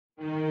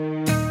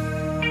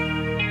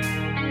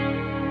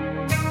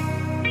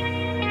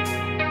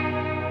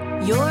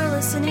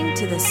listening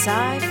to the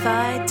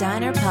Sci-Fi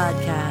Diner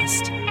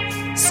Podcast,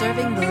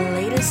 serving the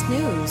latest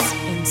news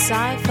in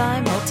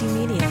sci-fi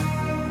multimedia.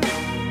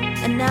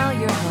 And now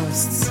your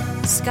hosts,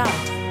 Scott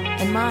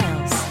and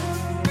Miles.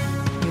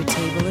 Your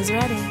table is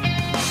ready.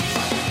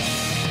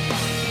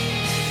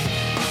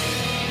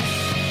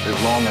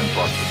 It's long and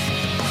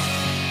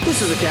busted.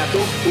 This is the captain.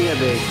 We have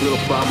a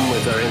little problem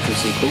with our entry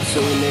sequence,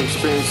 so we may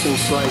experience some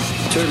slight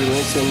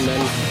turbulence and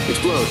then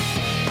explode.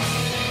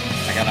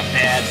 I got a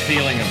bad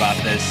feeling about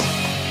this.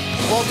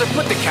 Walter,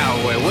 put the cow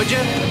away, would you?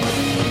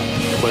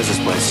 What is this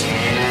place?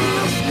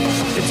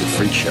 It's a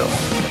freak show.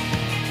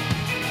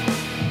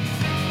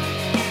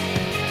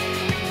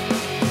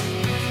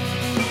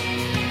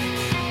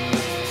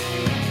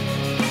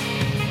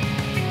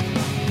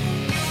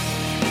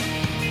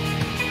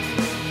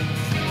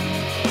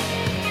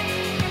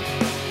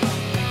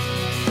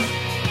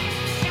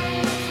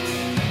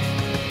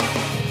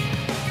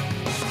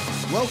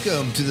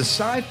 Welcome to the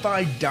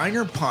Sci-Fi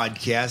Diner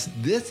Podcast.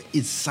 This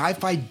is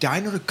Sci-Fi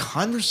Diner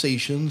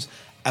Conversations,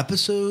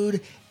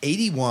 episode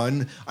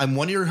 81. I'm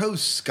one of your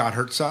hosts, Scott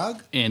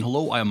Herzog. And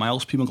hello, I am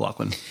Miles P.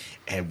 McLaughlin.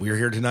 And we're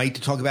here tonight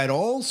to talk about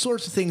all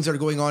sorts of things that are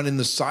going on in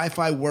the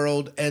sci-fi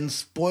world and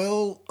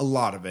spoil a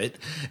lot of it.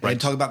 Right.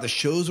 And talk about the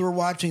shows we're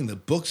watching, the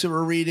books that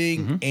we're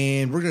reading,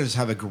 and we're going to just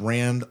have a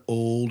grand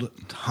old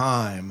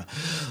time.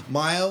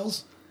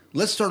 Miles,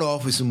 let's start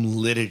off with some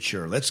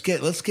literature. Let's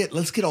get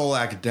all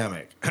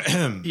academic.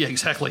 Yeah,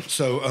 exactly.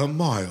 So,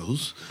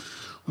 Miles,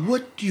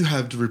 what do you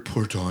have to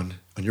report on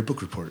your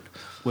book report?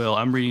 Well,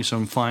 I'm reading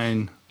some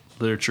fine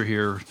literature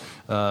here.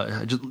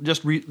 I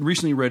just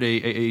recently read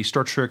a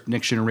Star Trek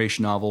Next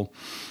Generation novel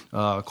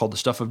called The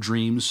Stuff of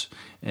Dreams.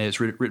 And it's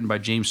written by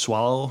James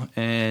Swallow,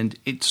 and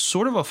it's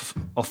sort of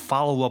a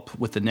follow-up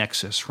with the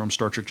Nexus from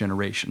Star Trek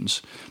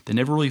Generations. They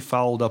never really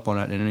followed up on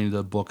it in any of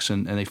the books,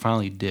 and they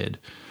finally did.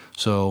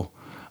 So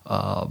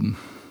I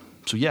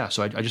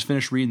just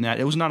finished reading that.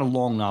 It was not a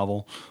long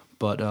novel,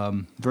 but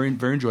very,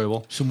 very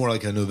enjoyable. So more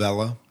like a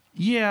novella?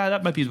 Yeah,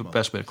 that might be the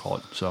best way to call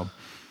it. So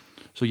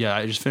yeah,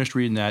 I just finished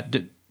reading that.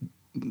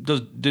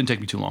 Didn't take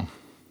me too long.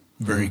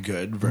 Very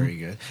good, very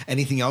good.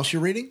 Anything else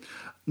you're reading?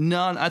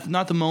 No, not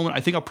at the moment.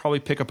 I think I'll probably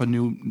pick up a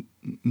new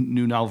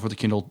novel for the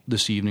Kindle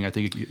this evening. I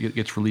think it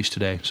gets released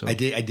today. So I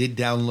did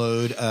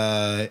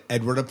download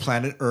Edward of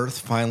Planet Earth.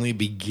 Finally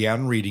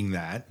began reading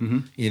that.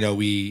 You know,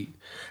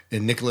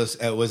 Nicholas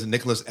was it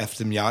Nicholas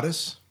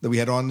Eftimiadis that we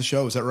had on the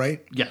show? Is that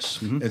right?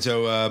 Yes. And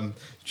so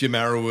Jim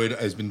Arrowwood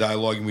has been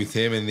dialoguing with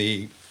him, and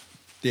they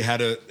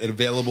had it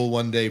available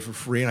one day for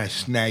free, and I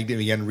snagged it and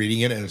began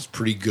reading it, and it's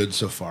pretty good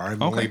so far.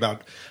 I'm only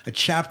about a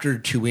chapter or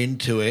two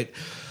into it.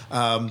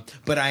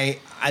 But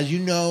as you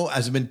know,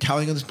 as I've been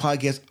telling on this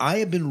podcast, I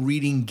have been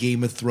reading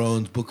Game of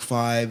Thrones Book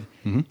 5,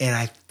 and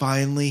I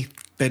finally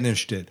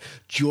finished it.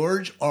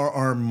 George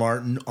R.R.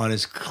 Martin, on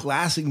his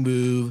classic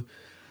move,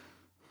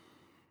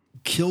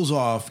 kills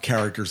off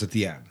characters at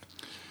the end.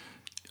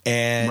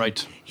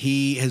 And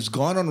he has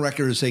gone on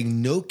record as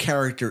saying no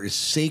character is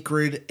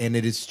sacred, and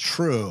it is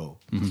true.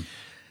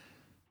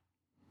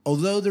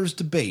 Although there's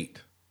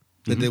debate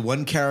that the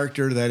one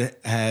character that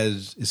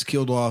is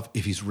killed off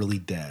if he's really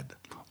dead.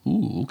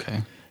 Ooh,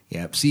 okay.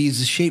 Yeah. See,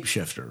 he's a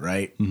shapeshifter,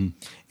 right? And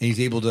he's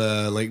able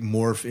to like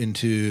morph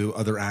into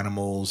other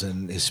animals,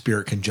 and his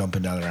spirit can jump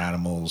into other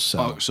animals.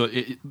 So,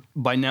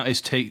 by now,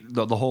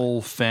 the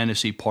whole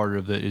fantasy part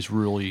of it is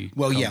really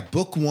yeah.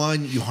 Book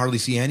 1, you hardly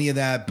see any of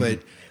that, but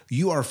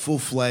you are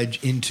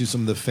full-fledged into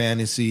some of the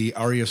fantasy.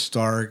 Arya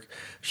Stark,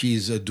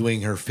 she's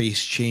doing her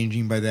face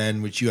changing by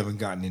then, which you haven't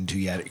gotten into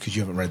yet because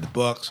you haven't read the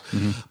books.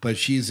 But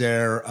she's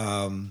there.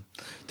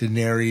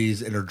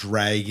 Daenerys and her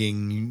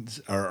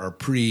dragons are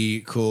pretty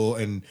cool.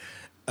 And,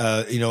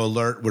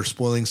 alert, we're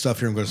spoiling stuff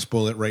here. I'm going to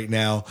spoil it right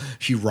now.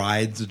 She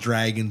rides the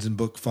dragons in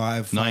book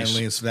 5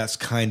 finally. Nice. So that's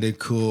kind of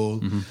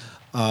cool.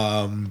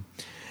 So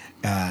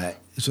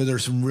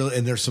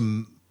there's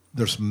some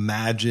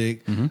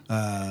magic.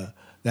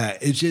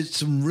 That it's just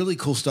some really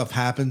cool stuff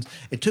happens.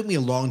 It took me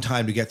a long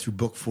time to get through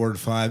book 4 and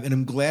 5, and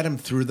I'm glad I'm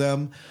through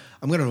them.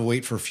 I'm going to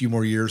wait for a few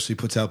more years so he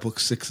puts out book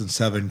 6 and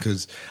 7,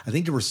 because I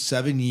think there were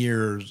 7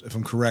 years, if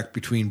I'm correct,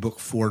 between book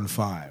 4 and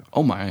 5.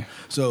 Oh my!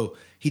 So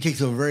he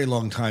takes a very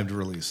long time to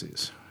release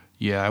these.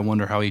 Yeah, I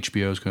wonder how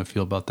HBO is going to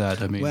feel about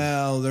that. I mean,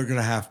 well, they're going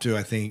to have to,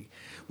 I think.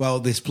 Well,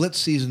 they split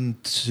season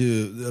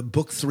 2.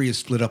 Book 3 is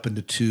split up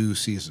into 2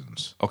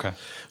 seasons. Okay.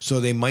 So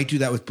they might do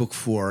that with book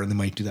 4, and they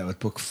might do that with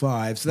book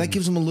 5. So that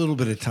gives them a little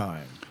bit of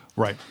time.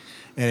 Right.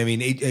 And I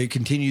mean, it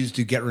continues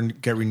to get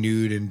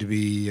renewed and to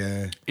be.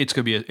 It's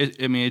going to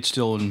be. It's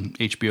still in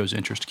HBO's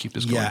interest to keep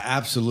this going. Yeah,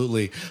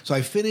 absolutely. So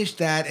I finished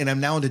that, and I'm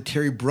now into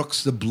Terry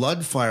Brooks' The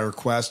Bloodfire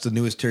Quest, the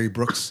newest Terry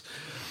Brooks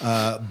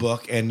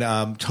book, and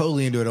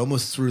totally into it.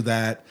 Almost through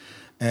that,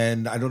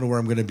 and I don't know where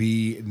I'm going to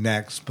be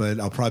next, but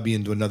I'll probably be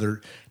into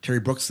another Terry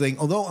Brooks thing.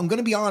 Although I'm going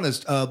to be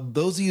honest,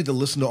 those of you that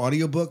listen to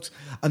audiobooks,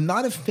 I'm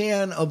not a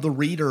fan of the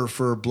reader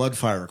for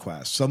Bloodfire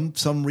Quest.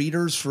 Some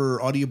readers for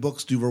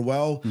audiobooks do very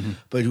well,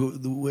 but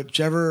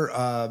whichever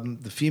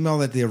the female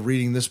that they're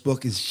reading this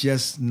book is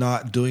just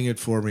not doing it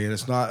for me. And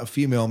it's not a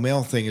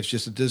female-male thing. It's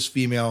just that this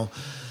female,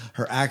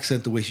 her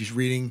accent, the way she's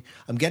reading,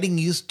 I'm getting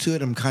used to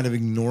it. I'm kind of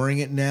ignoring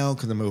it now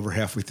because I'm over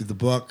halfway through the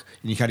book,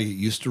 and you kind of get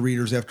used to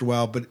readers after a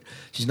while. But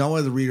she's not one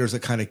of the readers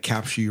that kind of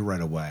capture you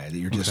right away, that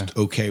you're just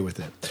okay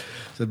with it.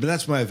 So, but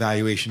that's my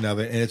evaluation of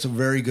it, and it's a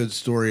very good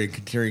story and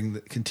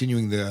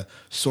continuing the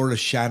sort of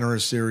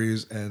Shatner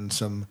series and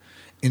some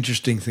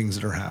interesting things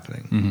that are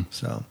happening.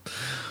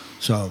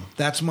 So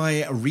that's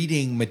my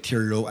reading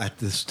material at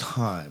this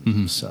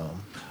time. So.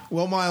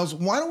 Well, Miles,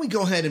 why don't we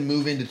go ahead and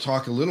move in to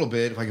talk a little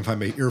bit, if I can find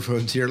my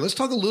earphones here. Let's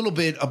talk a little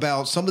bit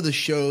about some of the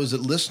shows that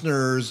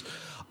listeners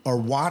are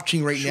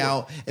watching right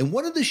now. And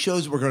one of the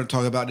shows we're going to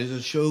talk about is a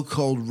show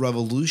called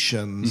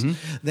Revolutions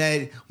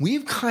that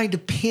we've kind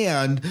of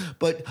panned.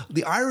 But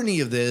the irony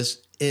of this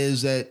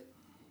is that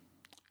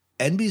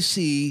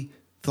NBC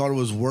thought it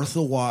was worth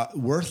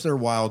their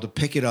while to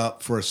pick it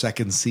up for a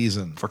second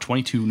season. For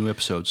 22 new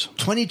episodes.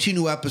 22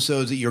 new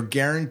episodes that you're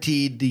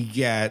guaranteed to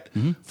get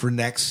for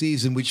next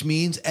season, which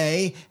means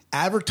A,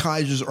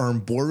 advertisers are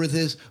on board with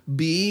this.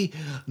 B,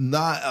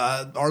 not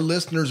our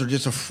listeners are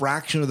just a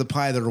fraction of the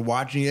pie that are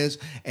watching this.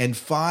 And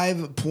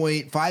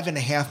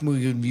 5.5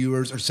 million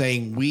viewers are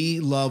saying, we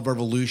love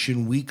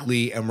Revolution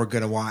weekly and we're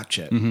going to watch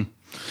it.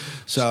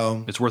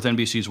 So it's worth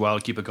NBC's while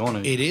to keep it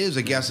going. It is,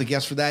 I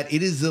guess for that.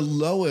 It is the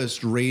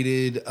lowest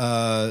rated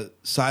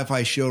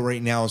sci-fi show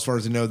right now, as far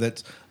as I know,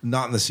 that's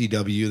not in the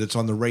CW, that's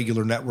on the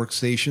regular network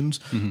stations.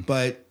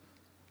 But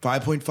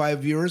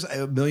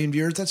 5.5 million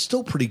viewers, that's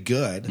still pretty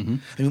good.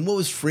 I mean, what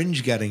was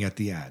Fringe getting at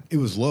the end? It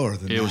was lower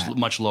than that. It was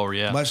much lower,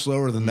 yeah. Much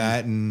lower than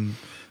that, and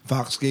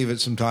Fox gave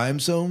it some time.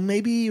 So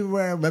maybe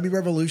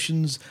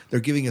Revolutions, they're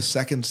giving a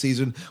second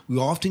season. We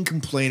often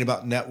complain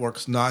about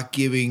networks not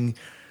giving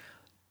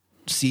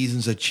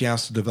seasons a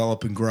chance to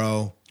develop and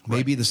grow.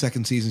 Maybe the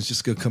second season is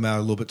just going to come out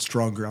a little bit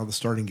stronger out of the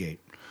starting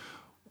gate.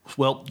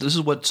 Well, this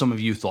is what some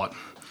of you thought.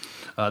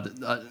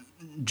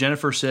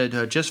 Jennifer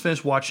said, just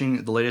finished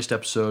watching the latest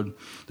episode.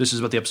 This is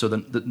about the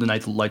episode the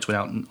night the lights went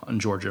out in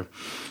Georgia.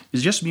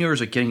 Is it just me, or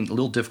is it getting a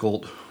little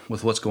difficult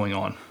with what's going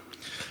on?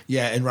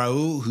 Yeah, and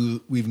Raul,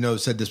 who we've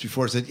said this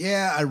before, said,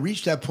 yeah, I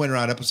reached that point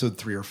around episode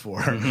 3 or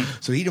 4.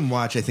 So he didn't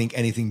watch, I think,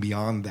 anything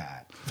beyond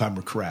that, if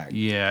I'm correct.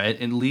 Yeah,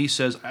 and Lee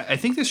says, I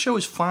think this show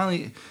is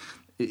finding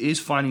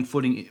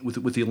footing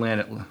with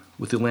Atlanta.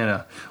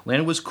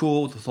 Atlanta was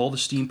cool with all the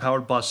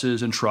steam-powered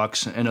buses and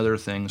trucks and other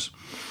things.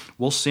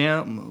 Will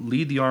Sam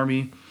lead the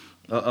army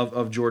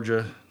of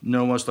Georgia?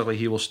 No, most likely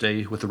he will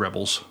stay with the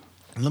rebels.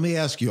 Let me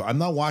ask you, I'm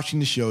not watching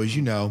the show, as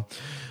you know,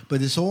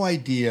 but this whole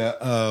idea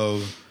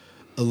of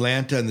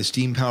Atlanta and the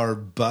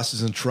steam-powered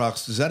buses and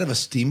trucks, does that have a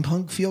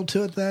steampunk feel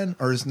to it then?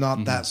 Or is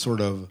not that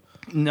sort of...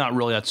 Not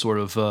really that sort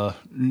of...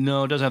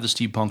 no, it doesn't have the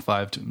steampunk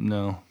vibe.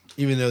 No.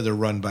 Even though they're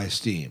run by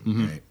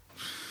steam, right?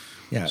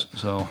 Yeah.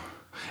 So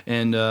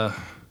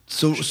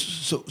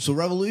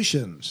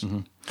Revolutions.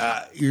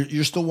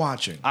 You're still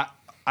watching.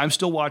 I'm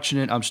still watching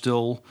it. I'm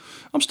still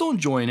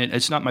enjoying it.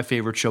 It's not my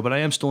favorite show, but I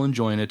am still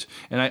enjoying it.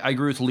 And I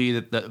agree with Lee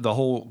that the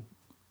whole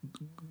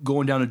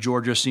going down to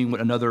Georgia, seeing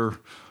what another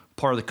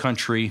part of the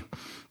country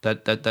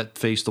that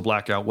faced the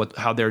blackout,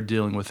 how they're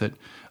dealing with it,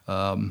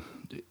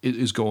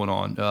 is going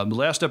on. The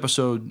last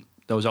episode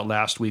that was out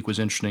last week was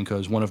interesting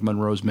because one of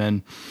Monroe's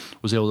men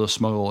was able to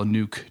smuggle a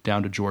nuke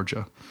down to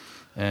Georgia,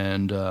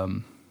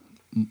 and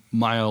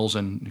Miles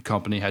and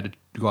company had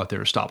to go out there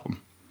to stop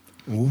him.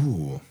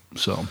 Ooh.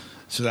 So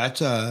that's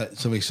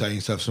some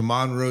exciting stuff. So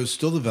Monroe's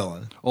still the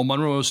villain. Oh,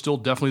 Monroe is still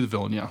definitely the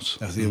villain, yes.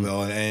 Definitely the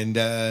villain. And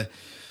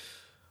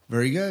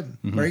very good.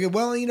 Very good.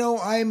 Well,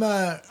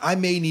 I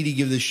may need to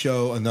give this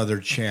show another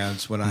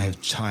chance when I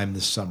have time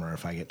this summer,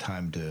 if I get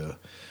time to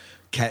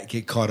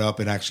get caught up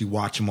and actually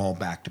watch them all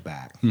back to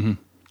back.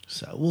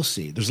 So we'll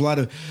see. There's a lot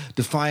of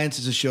Defiance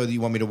is a show that you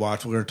want me to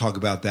watch. We're going to talk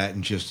about that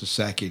in just a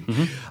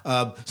second.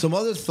 Some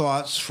other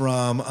thoughts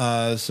from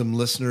some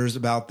listeners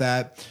about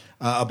that.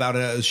 About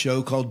a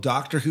show called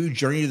Doctor Who,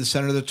 Journey to the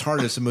Center of the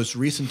TARDIS, the most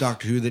recent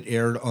Doctor Who that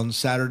aired on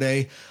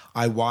Saturday.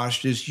 I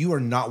watched this. You are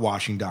not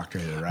watching Doctor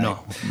Who, right?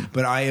 No.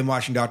 But I am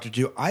watching Doctor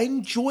Who. I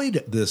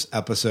enjoyed this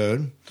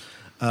episode.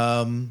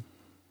 Again,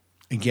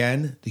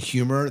 the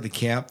humor, the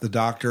camp, the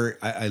Doctor,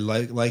 I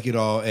like it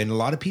all. And a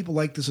lot of people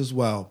like this as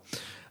well.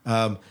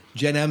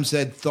 Jen M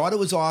said, thought it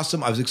was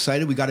awesome. I was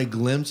excited. We got a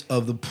glimpse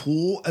of the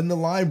pool and the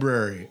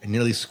library. I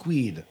nearly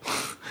squeed.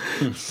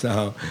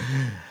 So,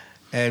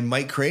 and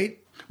Mike Crate.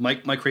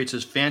 Mike Crate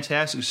says,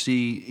 fantastic to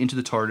see Into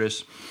the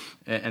TARDIS,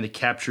 and the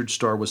captured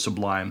star was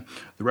sublime.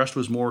 The rest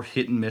was more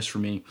hit and miss for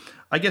me.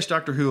 I guess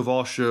Doctor Who of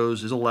all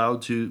shows is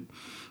allowed to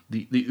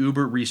the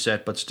uber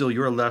reset, but still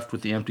you're left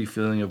with the empty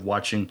feeling of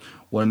watching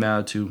what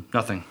amounted to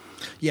nothing.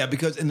 Yeah,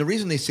 and the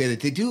reason they say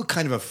that, they do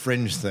kind of a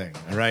fringe thing,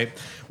 all right,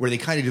 where they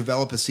kind of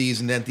develop a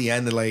season, and at the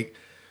end they're like,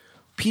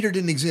 Peter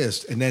didn't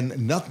exist, and then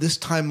this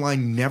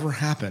timeline never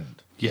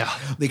happened. Yeah.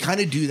 They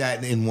kind of do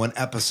that in one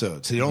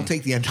episode. So they don't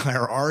take the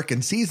entire arc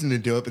and season to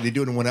do it, but they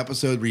do it in one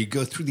episode where you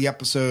go through the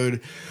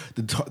episode,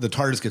 the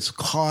TARDIS gets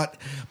caught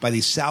by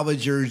these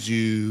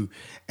salvagers,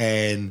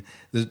 and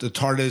the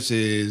TARDIS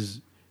is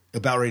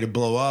about ready to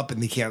blow up,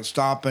 and they can't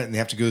stop it, and they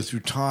have to go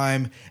through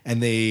time,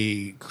 and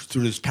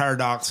through this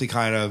paradox, they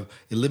kind of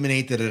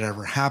eliminate that it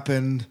ever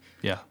happened.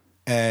 Yeah.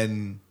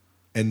 And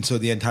so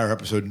the entire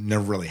episode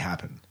never really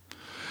happened.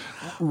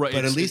 Right.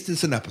 But at least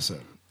it's an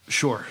episode.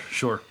 Sure.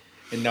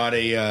 And not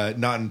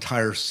an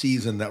entire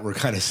season that we're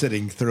kind of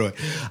sitting through it.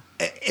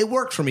 It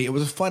worked for me. It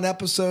was a fun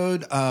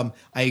episode. I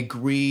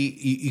agree.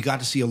 You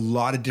got to see a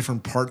lot of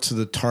different parts of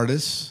the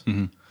TARDIS.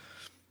 Mm-hmm.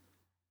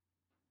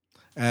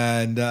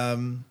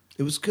 And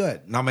it was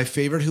good. Not my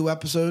favorite Who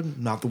episode.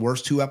 Not the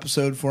worst Who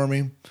episode for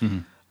me.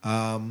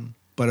 Mm-hmm.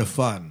 But a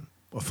fun.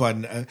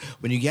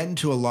 When you get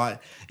into a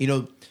lot,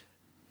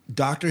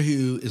 Doctor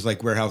Who is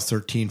like Warehouse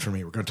 13 for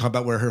me. We're going to talk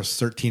about Warehouse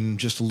 13 in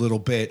just a little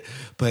bit,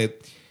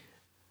 but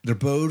they're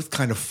both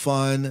kind of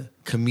fun,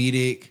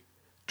 comedic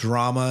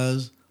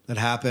dramas that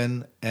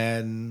happen,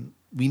 and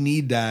we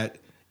need that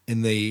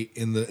in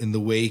the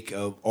wake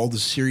of all the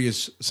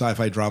serious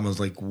sci-fi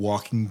dramas like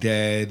Walking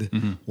Dead,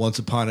 Once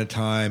Upon a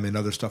Time, and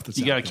other stuff that's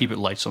you got to keep it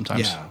light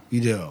sometimes. Yeah, you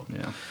do.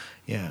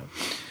 Yeah.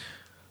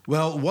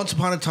 Well, Once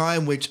Upon a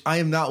Time, which I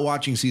am not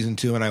watching season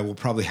 2, and I will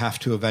probably have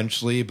to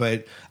eventually,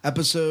 but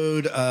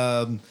episode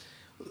The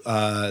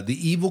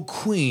Evil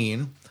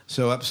Queen.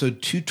 So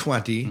episode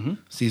 220,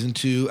 season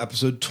 2,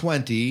 episode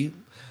 20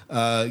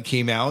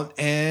 came out,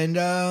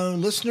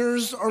 and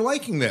listeners are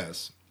liking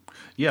this.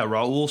 Yeah,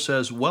 Raul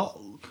says,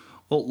 well,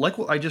 like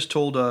what I just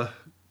told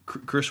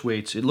Chris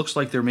Waits, it looks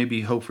like there may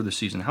be hope for the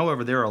season.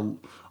 However, there are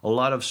a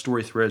lot of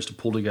story threads to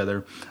pull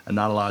together and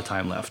not a lot of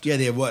time left. Yeah,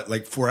 they have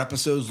like 4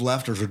 episodes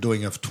left, or if they're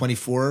doing a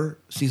 24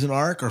 season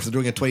arc, or if they're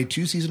doing a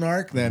 22 season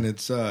arc, then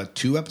it's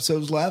 2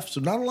 episodes left,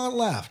 so not a lot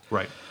left.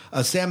 Right.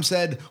 Sam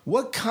said,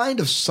 what kind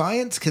of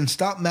science can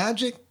stop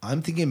magic?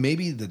 I'm thinking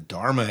maybe the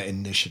Dharma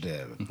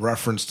Initiative.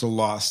 Reference to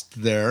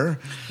Lost there.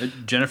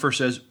 Jennifer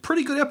says,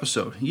 pretty good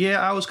episode. Yeah,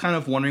 I was kind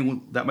of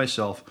wondering that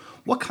myself.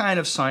 What kind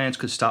of science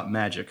could stop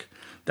magic?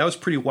 That was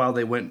pretty wild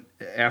they went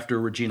after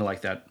Regina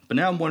like that. But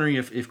now I'm wondering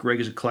if Greg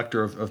is a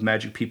collector of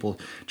magic people,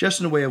 just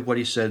in the way of what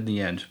he said in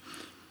the end.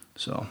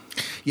 So,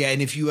 yeah,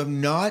 and if you have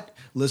not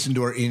listened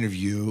to our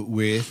interview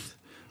with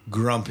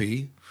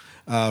Grumpy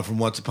from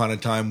Once Upon a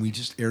Time, we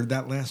just aired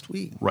that last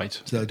week. Right.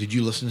 So did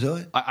you listen to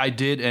it? I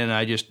did, and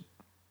I just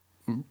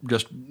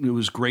it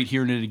was great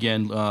hearing it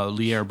again.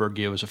 Lee Ehrenberg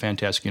gave us a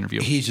fantastic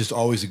interview. He's just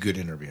always a good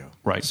interview.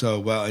 Right. So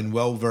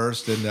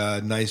well-versed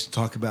and nice to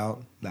talk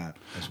about that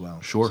as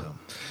well. Sure. So.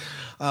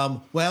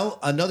 Well,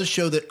 another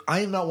show that I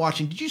am not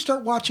watching. Did you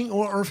start watching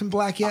Orphan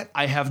Black yet?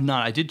 I have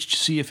not. I did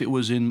see if it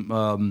was in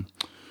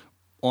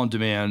on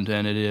demand,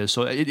 and it is.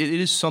 So it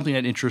is something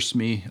that interests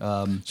me.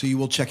 So you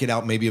will check it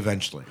out maybe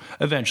eventually.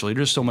 Eventually.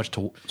 There's so much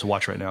to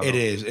watch right now. It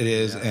is,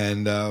 yeah.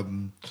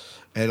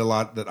 And a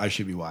lot that I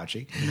should be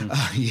watching.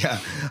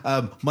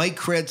 Mike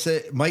Crate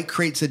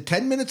said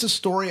 10 minutes of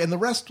story and the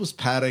rest was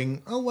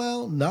padding. Oh,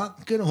 well,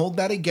 not going to hold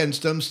that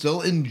against him.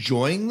 Still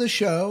enjoying the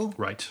show.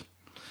 Right.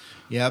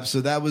 Yep,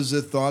 so that was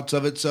the thoughts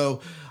of it.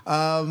 So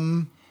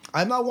I'm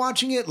not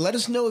watching it. Let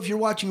us know if you're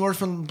watching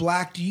Orphan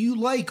Black. Do you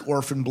like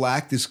Orphan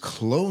Black, this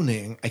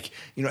cloning?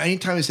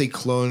 Anytime I say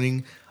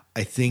cloning,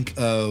 I think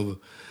of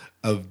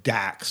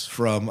Dax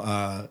from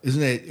is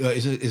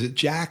it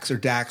Jax or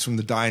Dax from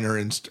the diner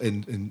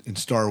in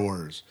Star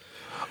Wars?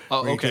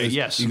 Oh, okay,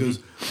 yes. He goes,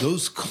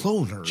 those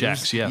cloners.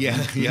 Jax, yeah.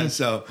 Yeah.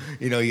 So,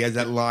 he has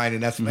that line,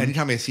 and that's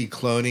anytime I see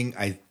cloning,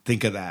 I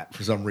think of that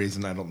for some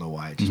reason. I don't know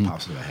why. It just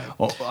pops in my head.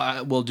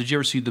 Well, did you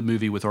ever see the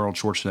movie with Arnold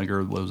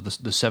Schwarzenegger? What was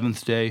the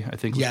Seventh Day, I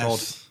think it was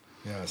called?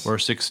 Yes. Or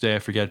Sixth Day, I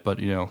forget. But,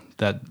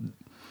 that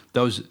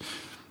was...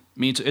 I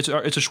mean, it's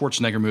a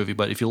Schwarzenegger movie,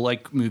 but if you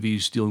like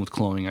movies dealing with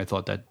cloning, I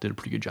thought that did a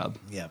pretty good job.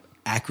 Yeah.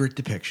 Accurate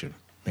depiction.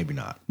 Maybe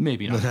not.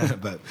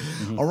 But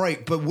all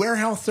right. But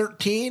Warehouse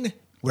 13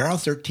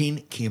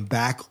 came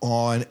back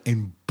on,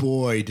 and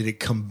boy, did it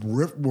come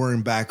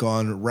rip-roaring back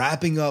on,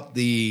 wrapping up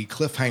the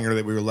cliffhanger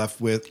that we were left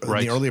with in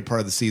the earlier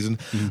part of the season.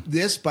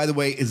 This, by the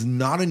way, is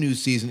not a new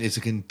season. It's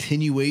a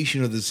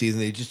continuation of the season.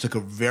 They just took a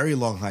very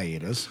long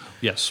hiatus.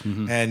 Yes.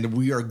 And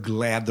we are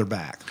glad they're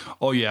back.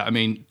 Oh, yeah. I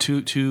mean,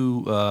 two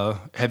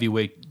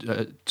heavyweight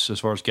as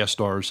far as guest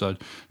stars,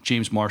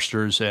 James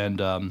Marsters and...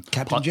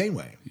 Captain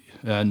Janeway.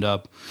 And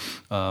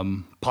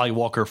Polly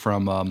Walker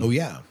from...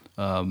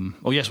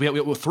 yes, we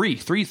have three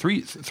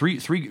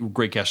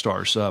great guest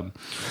stars.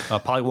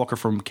 Polly Walker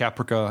from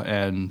Caprica,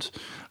 and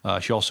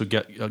she also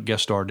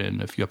guest starred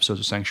in a few episodes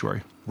of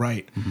Sanctuary.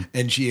 Right,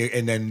 and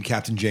then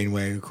Captain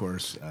Janeway, of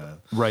course.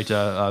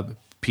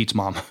 Pete's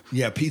mom.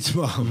 Yeah, Pete's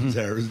mom was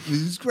there. It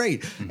was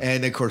great,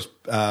 and of course,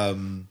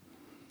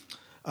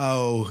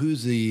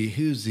 who's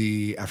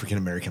the African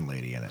American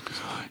lady in it?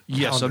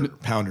 Yes,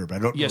 Pounder, but I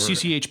don't. Yeah,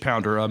 CCH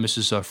Pounder,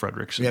 Mrs.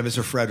 Fredericks. Yeah,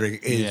 Mr.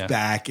 Frederick is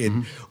back,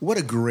 and what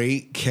a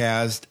great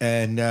cast!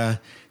 And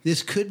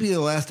this could be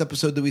the last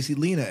episode that we see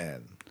Lena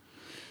in.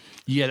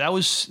 Yeah, that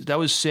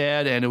was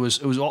sad, and it was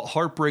all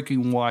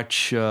heartbreaking to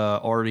watch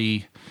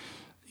Artie,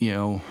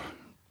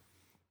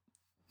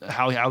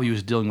 how he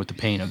was dealing with the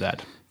pain of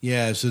that.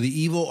 Yeah, so the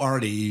evil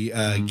Artie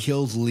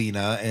kills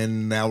Lena,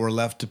 and now we're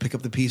left to pick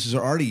up the pieces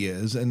where Artie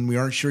is, and we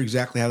aren't sure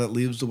exactly how that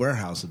leaves the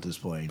warehouse at this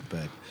point,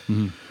 but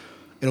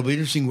it'll be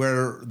interesting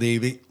where they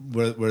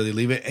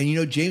leave it.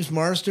 And James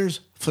Marsters,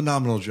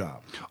 phenomenal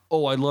job.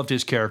 Oh, I loved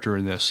his character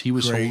in this. He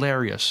was Great.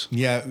 hilarious.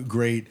 Yeah,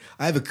 great.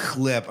 I have a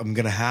clip I'm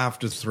going to have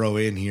to throw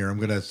in here. I'm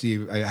going to see.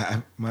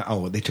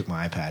 They took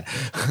my iPad.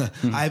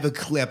 I have a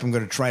clip I'm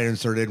going to try to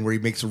insert in where he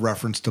makes a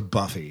reference to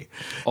Buffy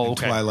in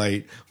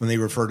Twilight when they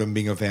refer to him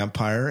being a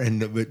vampire.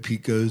 And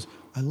Pete goes,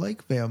 I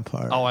like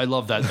vampires. Oh, I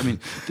love that. I mean,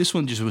 this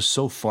one just was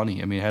so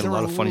funny. I mean, it had a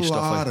lot of funny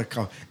stuff.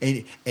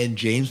 And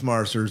James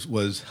Marsters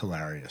was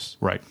hilarious.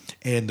 Right.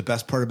 And the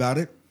best part about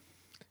it,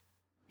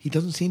 he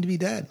doesn't seem to be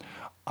dead.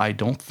 I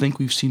don't think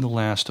we've seen the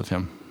last of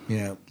him.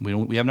 Yeah.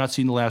 We have not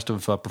seen the last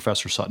of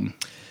Professor Sutton.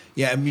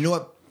 Yeah, and you know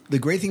what? The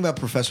great thing about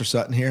Professor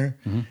Sutton here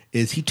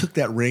is he took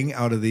that ring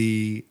out of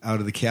the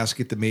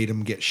casket that made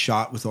him get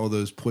shot with all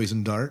those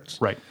poison darts.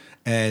 Right.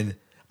 And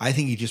I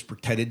think he just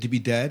pretended to be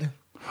dead.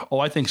 Oh,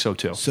 I think so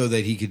too. So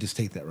that he could just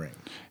take that ring.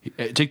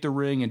 Take the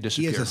ring and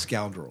disappear. He is a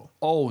scoundrel.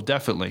 Oh,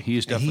 definitely. He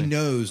is definitely. And he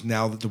knows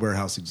now that the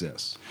warehouse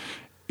exists.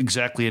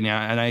 Exactly, and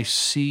I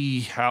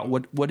see how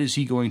what is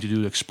he going to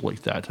do to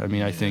exploit that? I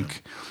mean, I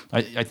think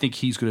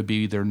he's going to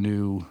be their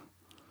new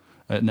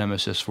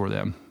nemesis for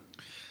them.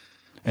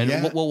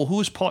 And well,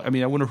 who is Polly? I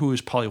mean, I wonder who is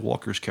Polly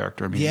Walker's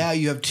character. I mean, yeah,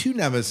 you have two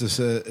nemesis,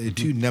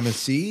 two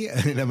nemesi.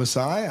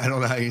 I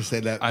don't know how you say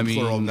that. I mean,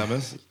 plural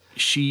nemesis.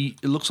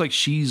 It looks like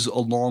she's a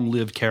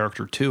long-lived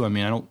character too. I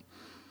mean, I don't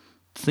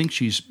think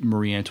she's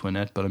Marie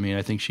Antoinette, but I mean,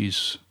 I think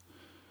she's.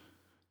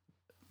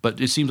 But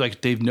it seems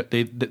like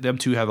them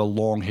two have a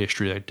long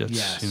history.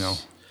 That's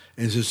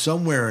And so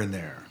somewhere in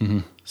there,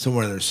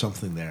 somewhere there's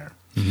something there.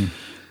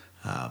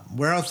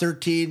 Warehouse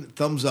 13,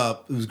 thumbs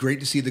up. It was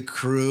great to see the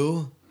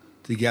crew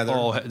together.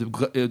 Oh,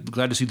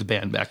 glad to see the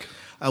band back.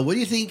 What do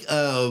you think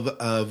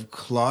of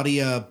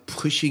Claudia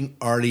pushing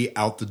Artie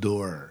out the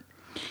door,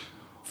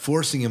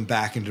 forcing him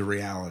back into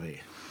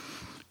reality?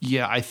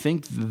 Yeah, I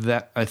think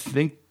they're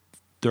going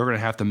to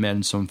have to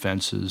mend some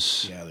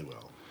fences. Yeah, they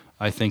will.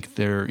 I think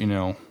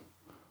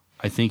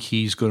I think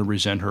he's going to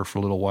resent her for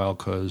a little while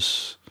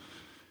because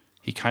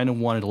he kind of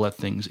wanted to let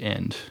things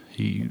end.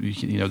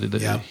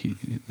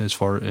 As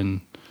far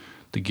in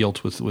the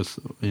guilt with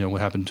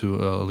what happened to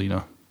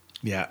Alina.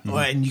 Yeah, well,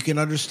 and you can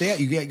understand.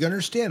 You can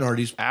understand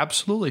Artie's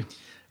absolutely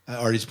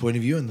Artie's point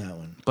of view in that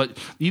one. But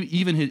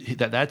even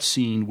that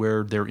scene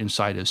where they're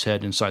inside his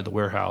head, inside the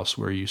warehouse,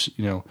 where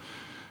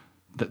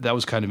that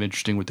was kind of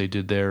interesting what they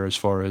did there as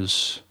far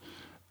as.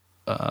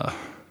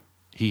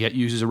 He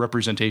uses a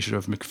representation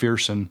of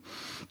McPherson,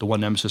 the one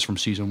nemesis from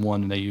season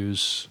 1, and they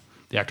use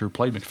the actor who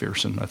played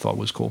McPherson. I thought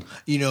was cool.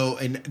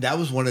 And that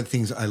was one of the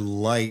things I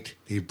liked.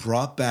 They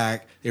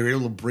were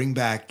able to bring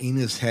back in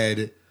his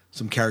head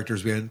some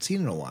characters we hadn't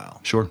seen in a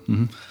while. Sure.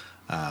 Mm-hmm.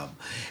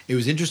 It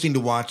was interesting to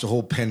watch the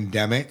whole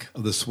pandemic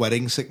of the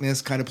sweating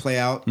sickness kind of play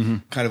out,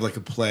 kind of like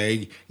a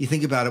plague. You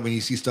think about it when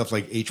you see stuff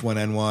like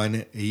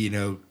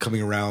H1N1,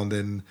 coming around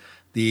and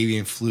the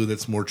avian flu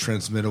that's more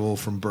transmittable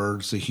from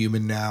birds to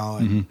human now,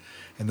 and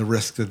the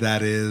risk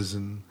that is,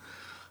 and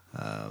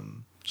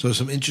so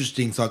some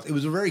interesting thoughts. It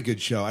was a very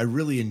good show. I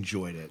really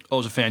enjoyed it. Oh, it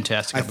was a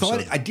fantastic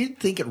episode. I did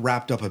think it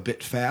wrapped up a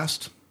bit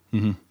fast.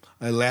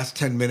 Last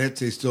 10 minutes,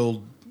 they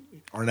still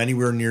aren't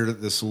anywhere near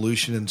the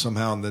solution, and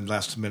somehow in the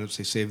last 2 minutes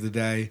they save the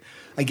day.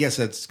 I guess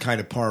that's kind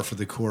of par for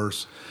the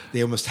course.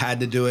 They almost had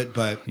to do it,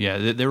 but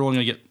yeah, they were only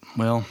going to get.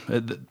 Well,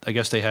 I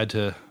guess they had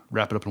to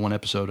wrap it up in one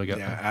episode. I guess.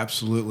 Yeah,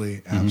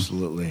 absolutely.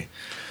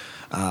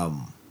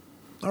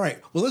 All right.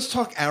 Well, let's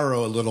talk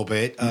Arrow a little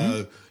bit.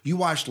 You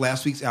watched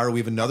last week's Arrow. We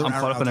have another I'm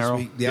Arrow caught up in this Arrow.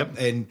 week. Yep.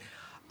 And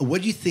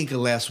what do you think of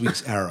last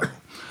week's Arrow?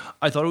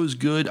 I thought it was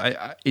good.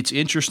 It's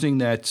interesting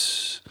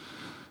that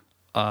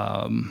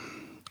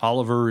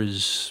Oliver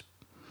is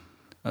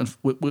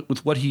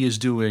with what he is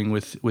doing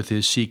with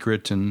his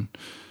secret and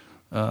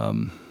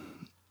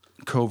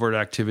covert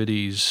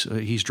activities.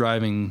 He's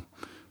driving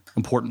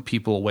important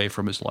people away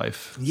from his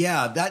life.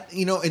 Yeah, that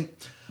and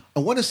I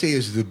want to say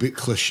is a bit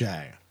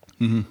cliche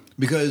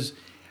because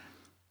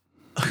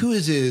who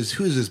is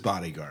his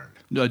bodyguard?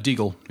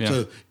 Deagle. Yeah.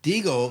 So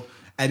Deagle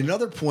at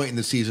another point in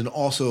the season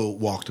also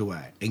walked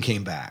away and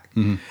came back,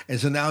 and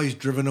so now he's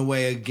driven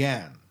away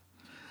again.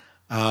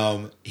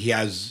 He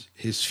has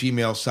his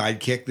female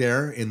sidekick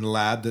there in the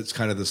lab. That's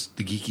kind of the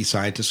geeky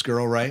scientist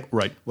girl, right?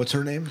 Right. What's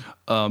her name?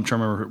 I'm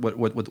trying to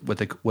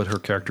remember what her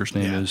character's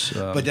name is.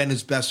 But then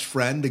his best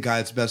friend, the guy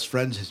that's best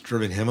friends, has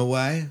driven him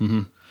away.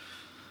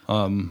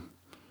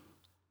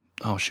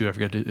 Oh shoot, I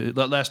forget.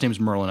 Last name is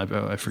Merlin.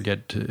 I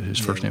forget his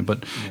first name,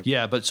 but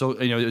yeah. But so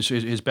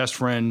his best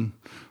friend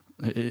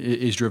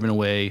is driven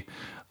away.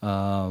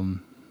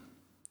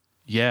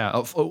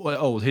 Yeah.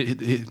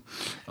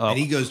 And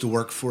he goes to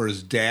work for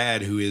his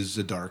dad, who is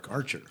a Dark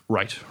Archer.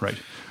 Right.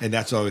 And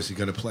that's obviously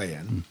going to play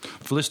in.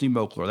 Felicity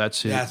Mokler.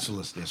 That's it. That's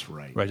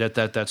right. Right.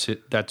 That's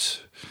it.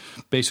 That's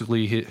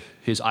basically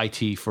his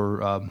IT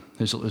for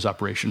his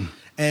operation.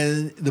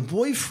 And the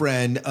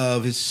boyfriend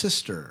of his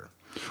sister.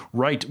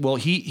 Right. Well,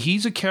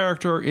 he's a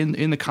character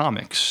in the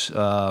comics.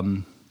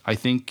 I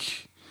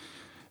think.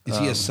 Is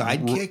he a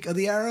sidekick of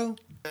the Arrow?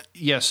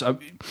 Yes,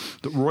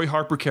 the Roy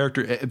Harper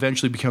character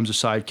eventually becomes a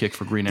sidekick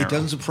for Green Arrow. It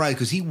doesn't surprise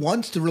because he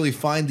wants to really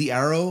find the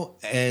Arrow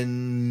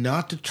and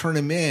not to turn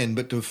him in,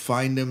 but to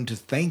find him to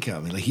thank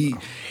him. Like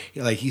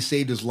he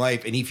saved his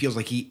life, and he feels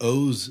like he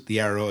owes the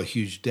Arrow a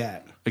huge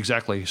debt.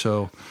 Exactly.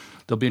 So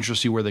they'll be interested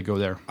to see where they go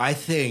there. I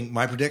think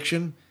my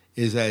prediction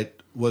is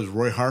that was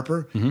Roy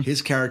Harper.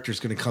 His character is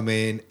going to come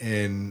in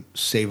and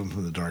save him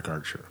from the Dark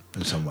Archer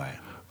in some way.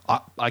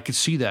 I could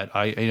see that.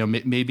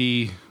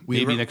 Maybe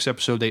next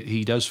episode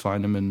he does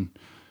find him, and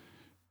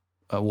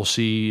we'll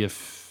see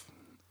if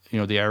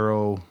the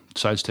Arrow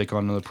decides to take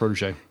on another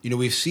protege.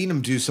 We've seen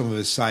him do some of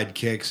his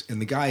sidekicks,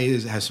 and the guy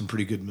has some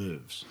pretty good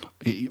moves.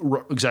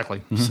 Exactly.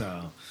 Mm-hmm.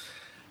 So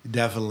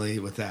definitely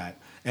with that,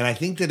 and I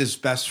think that his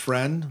best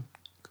friend,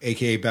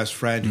 aka best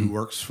friend, who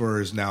works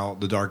for is now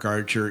the Dark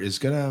Archer, is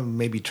gonna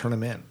maybe turn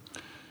him in.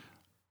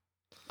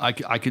 I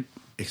could.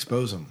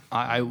 Expose him.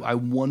 I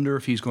wonder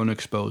if he's going to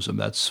expose him.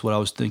 That's what I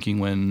was thinking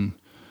when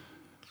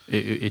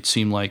it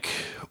seemed like.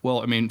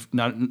 Well, I mean,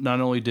 not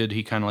only did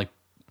he kind of like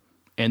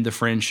end the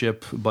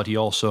friendship, but he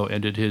also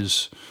ended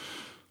his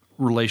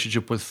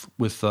relationship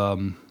with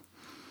the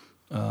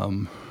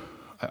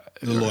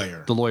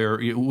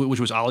lawyer, which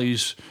was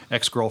Ollie's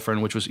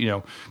ex-girlfriend, which was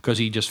because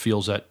he just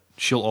feels that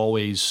she'll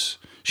always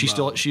she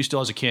still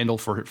has a candle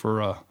for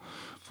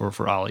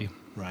Ollie,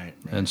 right.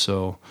 And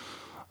so,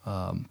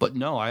 but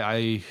no,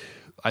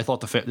 I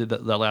thought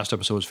that last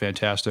episode was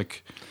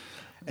fantastic.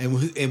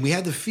 And we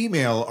had the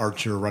female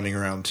Archer running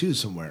around too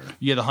somewhere.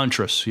 Yeah, the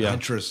Huntress. Yeah, the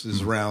Huntress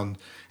is around,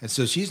 and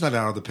so she's not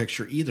out of the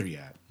picture either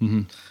yet.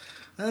 Mm-hmm.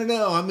 I don't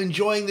know. I'm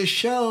enjoying the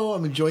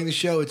show.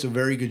 It's a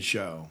very good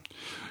show.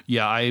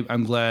 Yeah,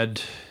 I'm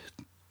glad.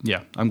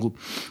 Yeah, I'm glad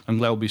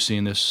we'll be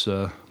seeing this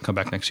come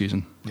back next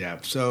season. Yeah.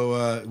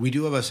 So we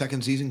do have a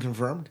second season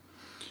confirmed.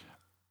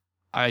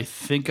 I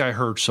think I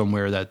heard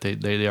somewhere that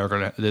they are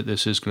gonna that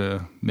this is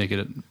gonna make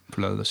it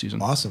for another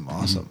season. Awesome.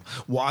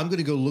 Mm-hmm. Well, I'm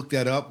gonna go look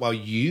that up while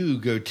you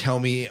go tell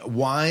me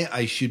why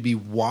I should be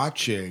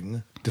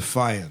watching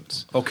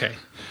Defiance. Okay,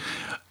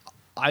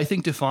 I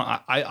think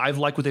I've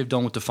liked what they've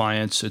done with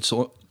Defiance.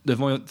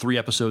 They've only 3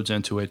 episodes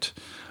into it.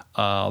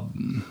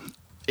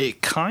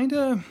 It kind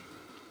of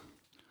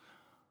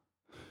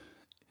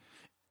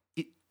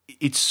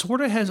it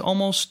sort of has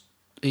almost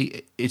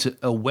it's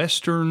a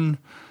Western.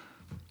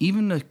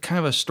 Even a kind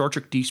of a Star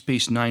Trek Deep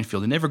Space Nine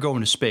feel. They never go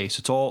into space.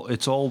 It's all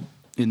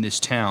in this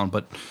town,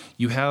 but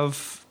you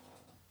have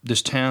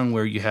this town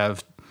where you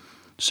have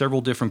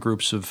several different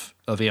groups of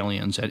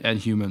aliens and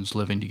humans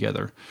living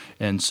together,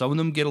 and some of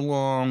them get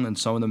along, and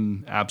some of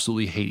them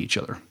absolutely hate each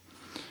other.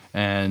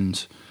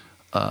 And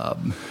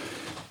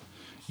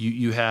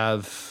you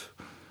have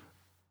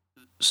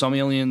some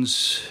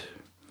aliens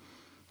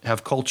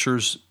have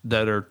cultures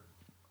that are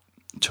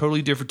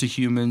totally different to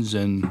humans,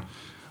 and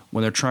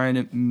when they're trying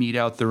to mete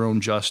out their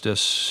own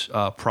justice,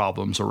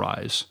 problems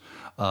arise.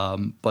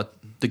 But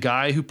the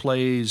guy who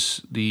plays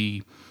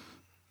the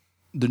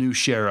new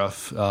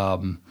sheriff,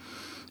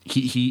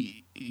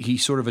 he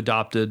sort of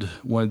adopted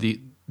one of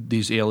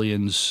these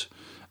aliens.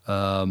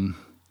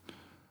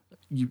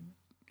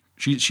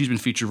 She's been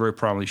featured very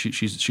prominently.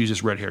 She's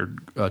this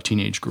red-haired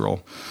teenage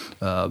girl.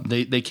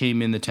 They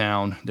came in the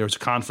town. There was a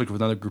conflict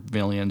with another group of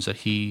aliens that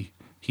he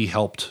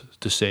helped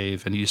to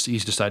save, and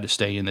he's decided to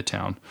stay in the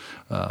town.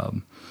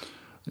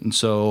 And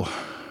so,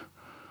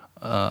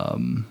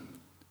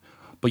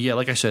 but yeah,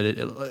 like I said,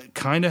 it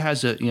kind of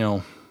has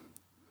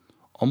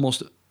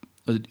almost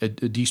a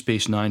Deep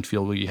Space Nine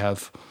feel where you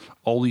have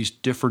all these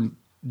different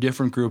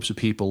groups of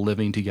people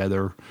living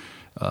together,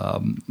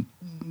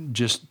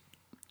 just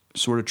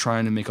sort of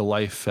trying to make a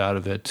life out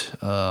of it.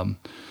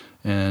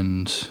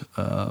 And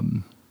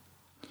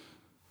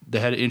they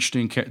had an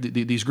interesting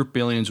these group of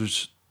aliens,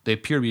 which they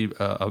appear to be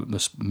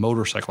this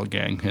motorcycle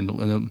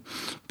gang,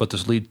 but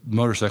this lead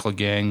motorcycle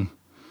gang.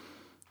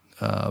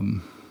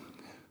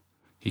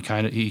 He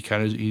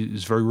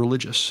is very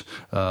religious,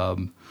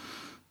 and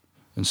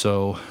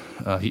so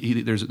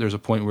there's a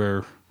point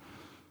where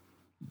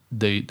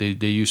they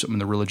use some of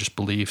the religious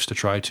beliefs to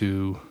try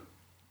to.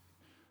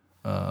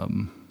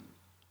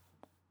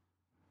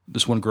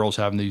 This one girl's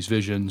having these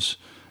visions,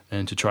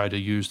 and to try to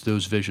use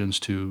those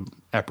visions to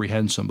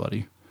apprehend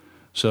somebody.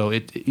 So I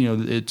think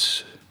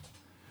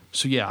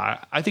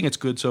it's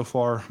good so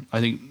far.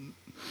 I think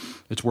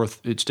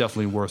it's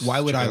definitely worth. Why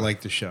would I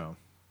like the show?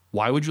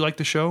 Why would you like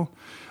the show?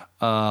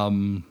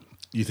 You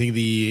think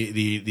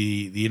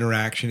the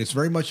interaction? It's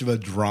very much of a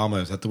drama.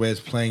 Is that the way it's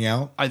playing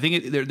out? I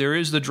think there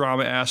is the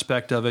drama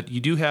aspect of it.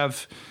 You do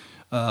have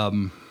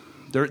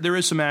There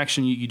is some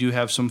action. You do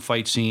have some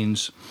fight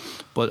scenes,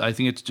 but I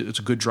think it's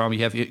a good drama.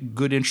 You have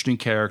good, interesting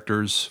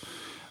characters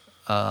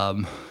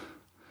that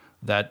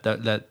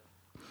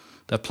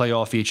play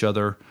off each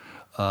other.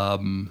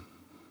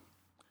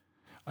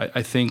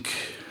 I think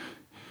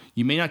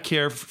you may not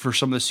care for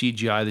some of the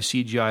CGI. The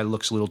CGI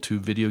looks a little too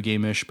video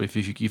game-ish, but if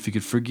you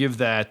could forgive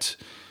that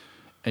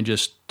and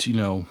just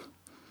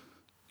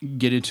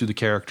get into the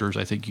characters,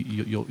 I think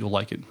you'll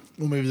like it.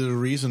 Well, maybe the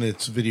reason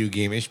it's video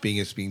game-ish being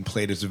it's being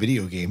played as a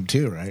video game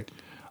too, right?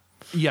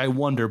 Yeah, I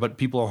wonder, but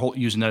people are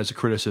using that as a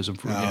criticism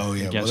for. Oh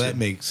yeah, well that it.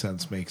 makes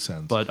sense.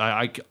 But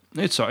I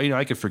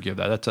could forgive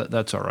that.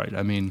 That's all right.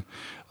 I mean,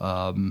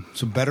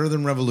 so better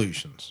than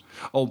Revolutions.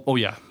 Oh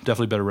yeah,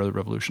 definitely better than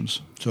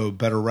Revolutions. So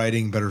better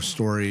writing, better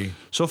story.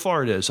 So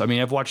far it is. I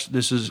mean, I've watched.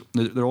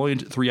 They're only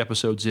 3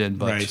 episodes in,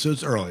 but right. So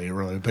it's early.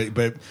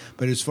 But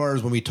as far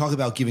as when we talk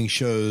about giving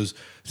shows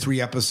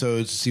 3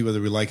 episodes to see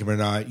whether we like them or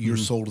not, you're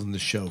sold in the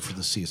show for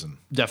the season.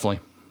 Definitely.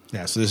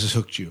 Yeah, so this has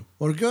hooked you.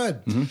 Well,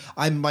 good. Mm-hmm.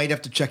 I might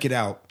have to check it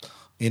out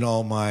in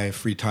all my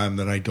free time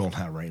that I don't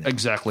have right now.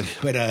 Exactly.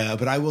 But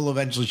I will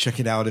eventually check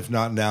it out. If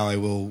not now, I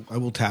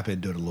will tap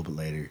into it a little bit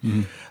later.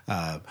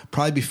 Mm-hmm.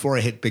 Probably before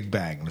I hit Big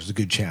Bang. There's a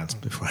good chance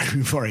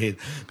before I hit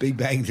Big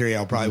Bang Theory,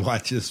 I'll probably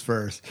watch this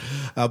first.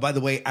 By the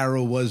way,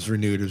 Arrow was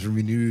renewed. It was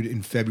renewed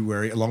in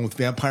February, along with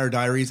Vampire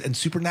Diaries and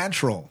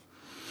Supernatural.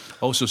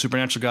 Oh, so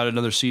Supernatural got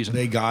another season.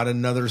 They got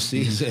another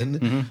season.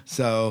 Mm-hmm.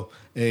 So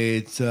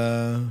it's...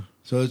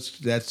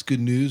 that's good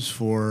news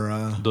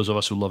for those of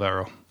us who love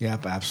Arrow.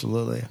 Yep,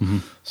 absolutely. Mm-hmm.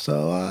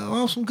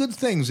 So, some good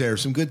things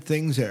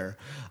there.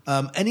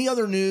 Any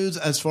other news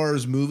as far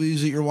as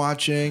movies that you're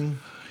watching?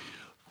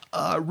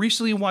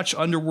 Recently watched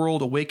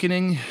Underworld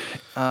Awakening.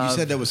 You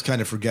said that was kind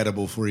of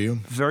forgettable for you.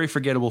 Very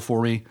forgettable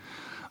for me.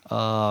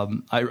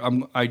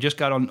 I just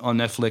got on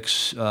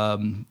Netflix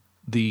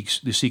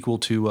the sequel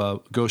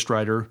to Ghost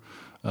Rider.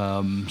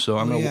 So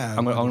I'm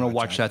gonna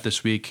watch that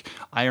this week.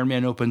 Iron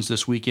Man opens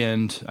this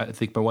weekend. I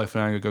think my wife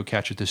and I are gonna go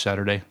catch it this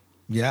Saturday.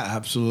 Yeah,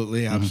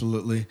 absolutely.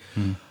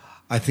 Mm-hmm.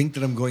 I think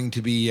that I'm going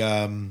to be.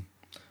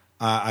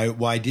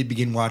 I did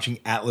begin watching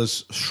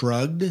Atlas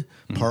Shrugged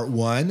Part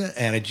 1,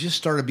 and I just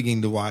started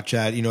beginning to watch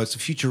that. It's a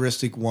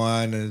futuristic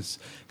one, and it's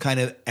kind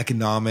of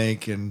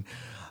economic, and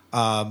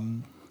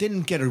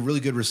didn't get a really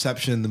good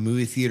reception in the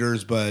movie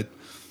theaters, but.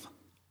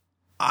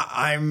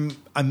 I'm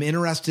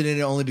interested in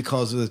it only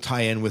because of the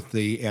tie-in with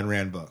the Ayn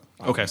Rand book.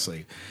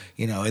 Obviously,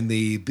 and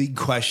the big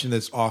question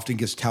that often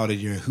gets touted,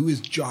 who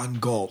is John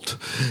Galt?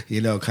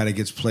 Kind of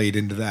gets played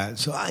into that.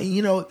 So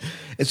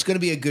it's going to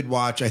be a good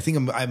watch. I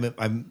think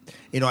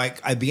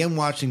I began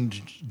watching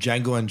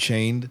Django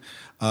Unchained,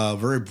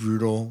 very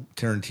brutal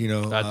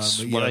Tarantino.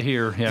 That's what I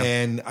hear. Yeah,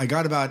 and I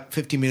got about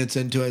 15 minutes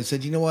into it. I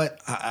said, you know what?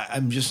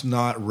 I'm just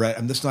not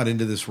I'm just not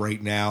into this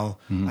right now.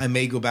 Mm-hmm. I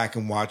may go back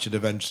and watch it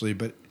eventually,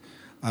 but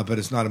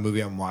it's not a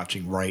movie I'm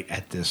watching right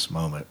at this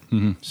moment.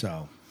 Mm-hmm.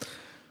 So,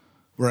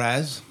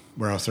 whereas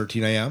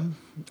 13 I am,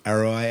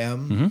 Arrow I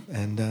am, mm-hmm.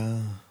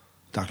 and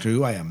Doctor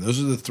Who I am. Those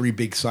are the 3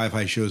 big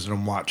sci-fi shows that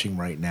I'm watching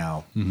right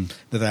now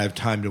that I have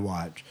time to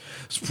watch.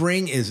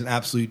 Spring is an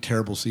absolute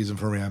terrible season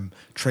for me. I'm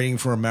training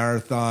for a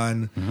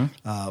marathon.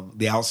 Mm-hmm.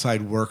 The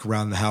outside work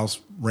around the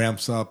house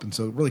ramps up, and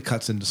so it really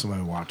cuts into some of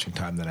my watching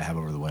time that I have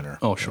over the winter.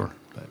 Oh, sure.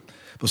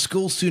 But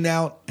school's soon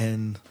out,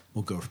 and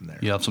we'll go from there.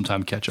 You have some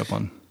time to catch up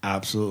on.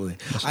 Absolutely.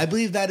 I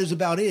believe that is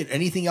about it.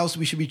 Anything else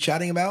we should be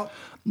chatting about?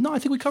 No, I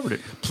think we covered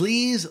it.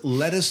 Please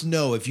let us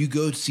know if you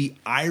go to see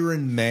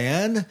Iron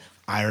Man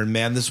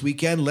this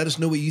weekend. Let us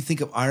know what you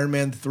think of Iron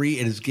Man 3.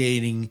 It is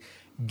getting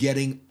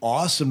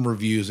awesome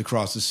reviews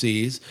across the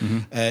seas.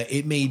 Mm-hmm.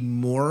 It made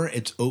more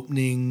its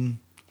opening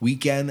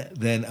weekend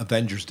than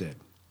Avengers did.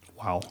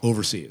 Wow.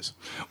 Overseas.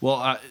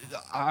 Well,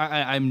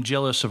 I'm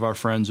jealous of our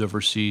friends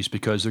overseas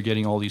because they're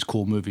getting all these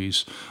cool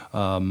movies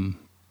a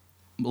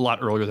lot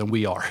earlier than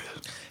we are.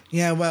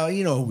 Yeah, well,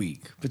 a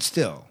week, but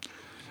still.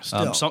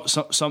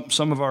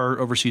 Some of our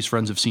overseas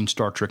friends have seen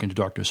Star Trek Into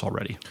Darkness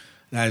already.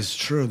 That is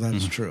true.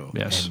 That's true.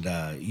 Yes.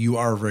 And you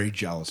are very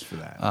jealous for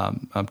that.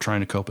 I'm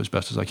trying to cope as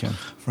best as I can.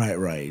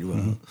 Right.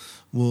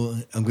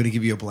 Well, I'm going to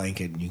give you a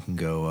blanket and you can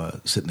go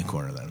sit in the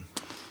corner then.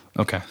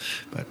 Okay.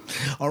 But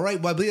all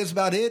right, well, I believe that's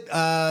about it.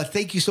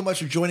 Thank you so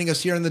much for joining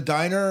us here in the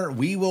diner.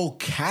 We will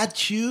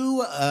catch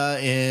you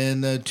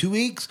in 2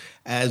 weeks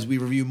as we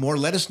review more.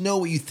 Let us know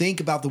what you think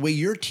about the way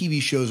your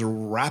TV shows are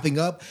wrapping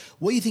up.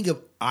 What do you think of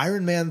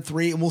Iron Man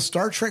 3? And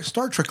Star Trek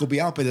will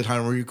be out by the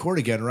time we record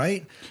again,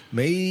 right?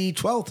 May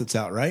 12th it's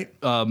out, right?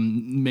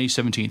 May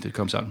 17th it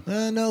comes out.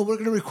 No, we're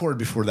going to record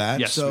before that.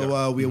 Yes.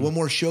 So we have one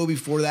more show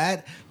before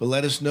that. But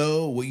let us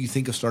know what you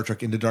think of Star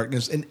Trek Into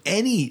Darkness and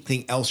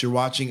anything else you're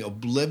watching.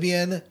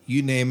 Oblivion,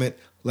 you name it.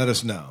 Let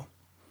us know.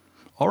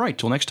 All right.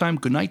 Till next time,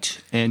 good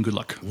night and good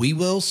luck. We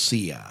will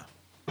see ya.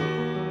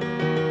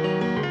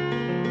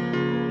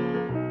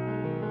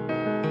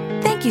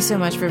 Thank you so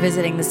much for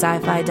visiting the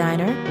Sci-Fi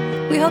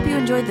Diner. We hope you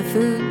enjoyed the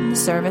food, and the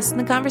service, and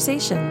the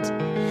conversations.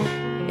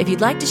 If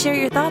you'd like to share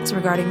your thoughts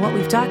regarding what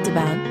we've talked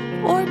about,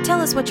 or tell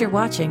us what you're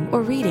watching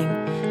or reading,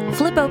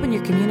 Flip open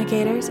your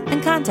communicators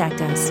and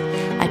contact us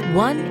at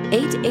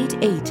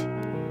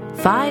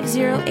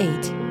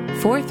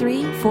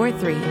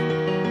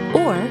 1-888-508-4343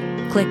 or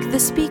click the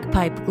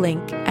SpeakPipe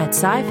link at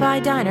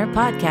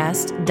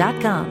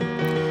SciFiDinerPodcast.com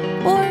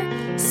or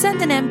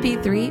send an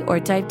MP3 or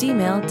typed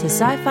email to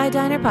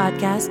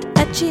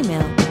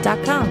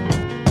SciFiDinerPodcast@gmail.com.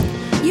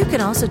 You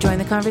can also join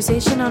the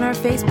conversation on our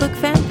Facebook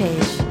fan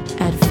page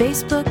at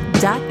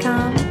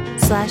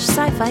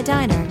facebook.com/SciFi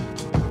Diner.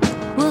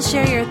 We'll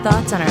share your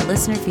thoughts on our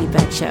listener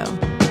feedback show.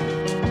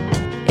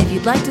 If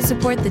you'd like to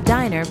support the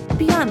diner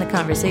beyond the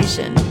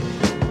conversation,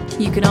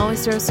 you can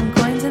always throw some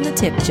coins in the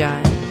tip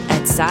jar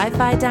at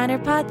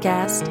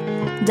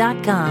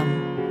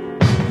SciFiDinerPodcast.com.